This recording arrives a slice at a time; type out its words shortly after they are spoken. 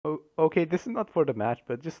Okay, this is not for the match,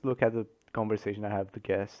 but just look at the conversation I have with the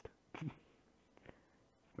guest.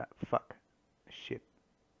 Fuck. Shit.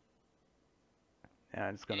 Yeah,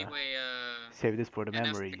 I'm just gonna Anyway, save this for the NF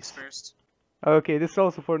memories. picks first. Okay, this is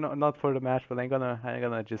also for not for the match, but I'm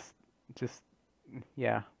gonna just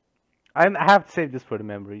yeah. I have to save this for the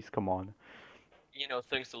memories. Come on. You know,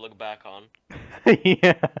 things to look back on.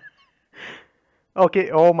 Yeah. Okay.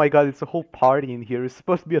 Oh my God, it's a whole party in here. It's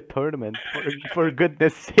supposed to be a tournament. For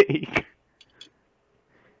goodness sake.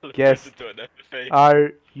 Guest,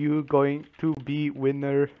 are you going to be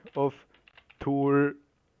winner of Tournament?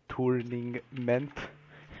 Okay.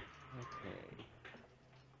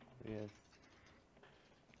 Yes.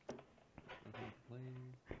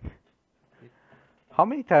 How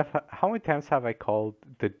many times have I called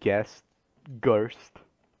the guest Gerst?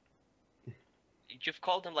 You've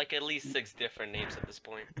called him like at least 6 different names at this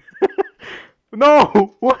point.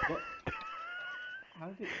 No! What? How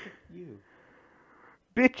did it pick you?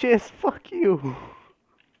 Bitches, fuck you!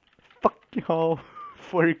 Fuck y'all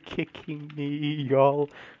for kicking me. Y'all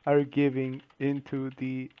are giving into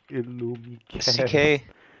the Illumicast. CK,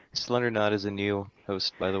 Slendernot is a new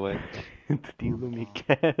host, by the way. Into the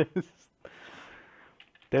Illumicast.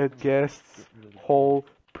 That guest's whole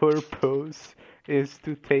purpose is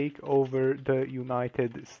to take over the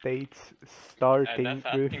United States, starting And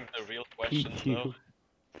that's with asking the real questions, you. though.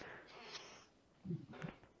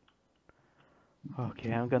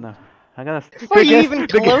 Okay, I'm gonna. Oh, you even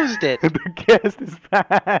closed it! The guest is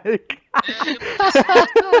back.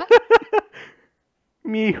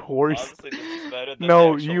 Me horse. Honestly, this is better than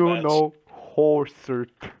No, the actual you match. know horsert.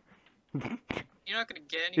 You're not gonna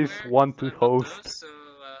get anywhere. Is one to about host. those, so,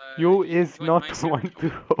 You should is join not my server. one to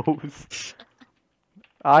host.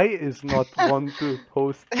 I is not one to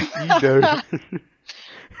host either.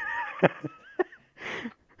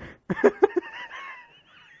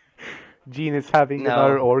 Gene is having No.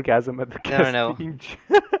 another orgasm at the guest No. page.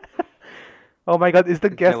 Oh my God, is the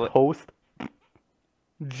guest what? host?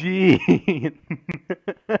 Gene.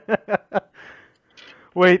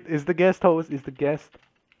 Wait, is the guest host? Is the guest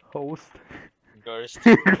host? Ghost.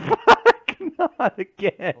 Fuck, not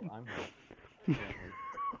again. Oh, I'm here.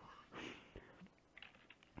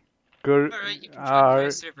 Alright, you can join my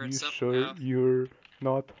Are server, you it's up sure now. you're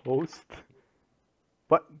not host?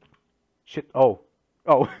 What? Shit. Oh.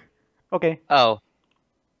 Okay. Oh.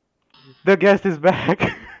 The guest is back.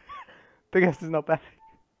 The guest is not back.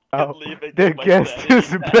 Oh, Leave it, the my guest daddy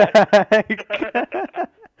is back.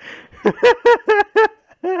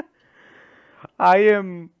 I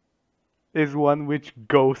am is one which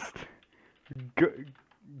ghost.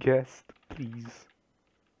 Guest, please.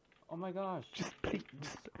 Oh my gosh. Just please.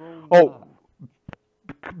 Scroll Oh. up.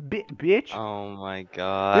 Bitch. Oh my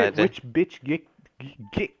god. Which bitch get?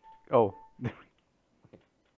 Oh.